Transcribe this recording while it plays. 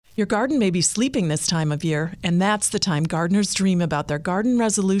Your garden may be sleeping this time of year, and that's the time gardeners dream about their garden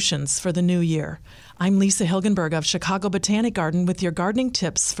resolutions for the new year. I'm Lisa Hilgenberg of Chicago Botanic Garden with your gardening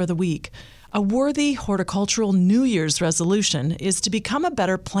tips for the week. A worthy horticultural New Year's resolution is to become a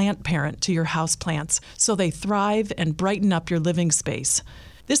better plant parent to your houseplants so they thrive and brighten up your living space.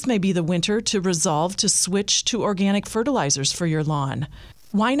 This may be the winter to resolve to switch to organic fertilizers for your lawn.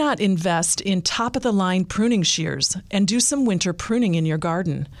 Why not invest in top-of-the-line pruning shears and do some winter pruning in your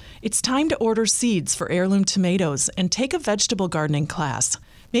garden? It's time to order seeds for heirloom tomatoes and take a vegetable gardening class.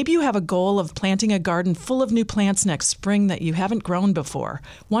 Maybe you have a goal of planting a garden full of new plants next spring that you haven't grown before.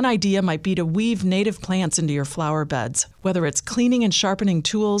 One idea might be to weave native plants into your flower beds. Whether it's cleaning and sharpening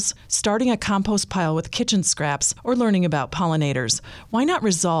tools, starting a compost pile with kitchen scraps, or learning about pollinators, why not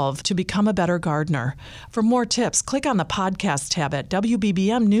resolve to become a better gardener? For more tips, click on the podcast tab at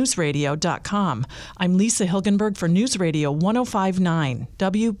WBBMNewsRadio.com. I'm Lisa Hilgenberg for News Radio 105.9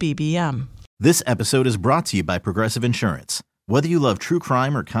 WBBM. This episode is brought to you by Progressive Insurance. Whether you love true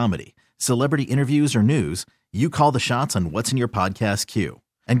crime or comedy, celebrity interviews or news, you call the shots on what's in your podcast queue.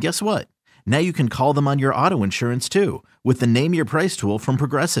 And guess what? Now you can call them on your auto insurance too with the Name Your Price tool from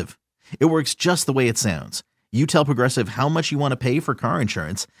Progressive. It works just the way it sounds. You tell Progressive how much you want to pay for car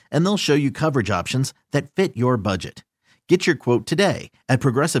insurance, and they'll show you coverage options that fit your budget. Get your quote today at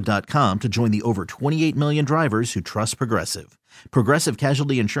Progressive.com to join the over 28 million drivers who trust Progressive. Progressive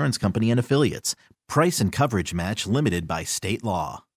Casualty Insurance Company and Affiliates. Price and coverage match limited by state law.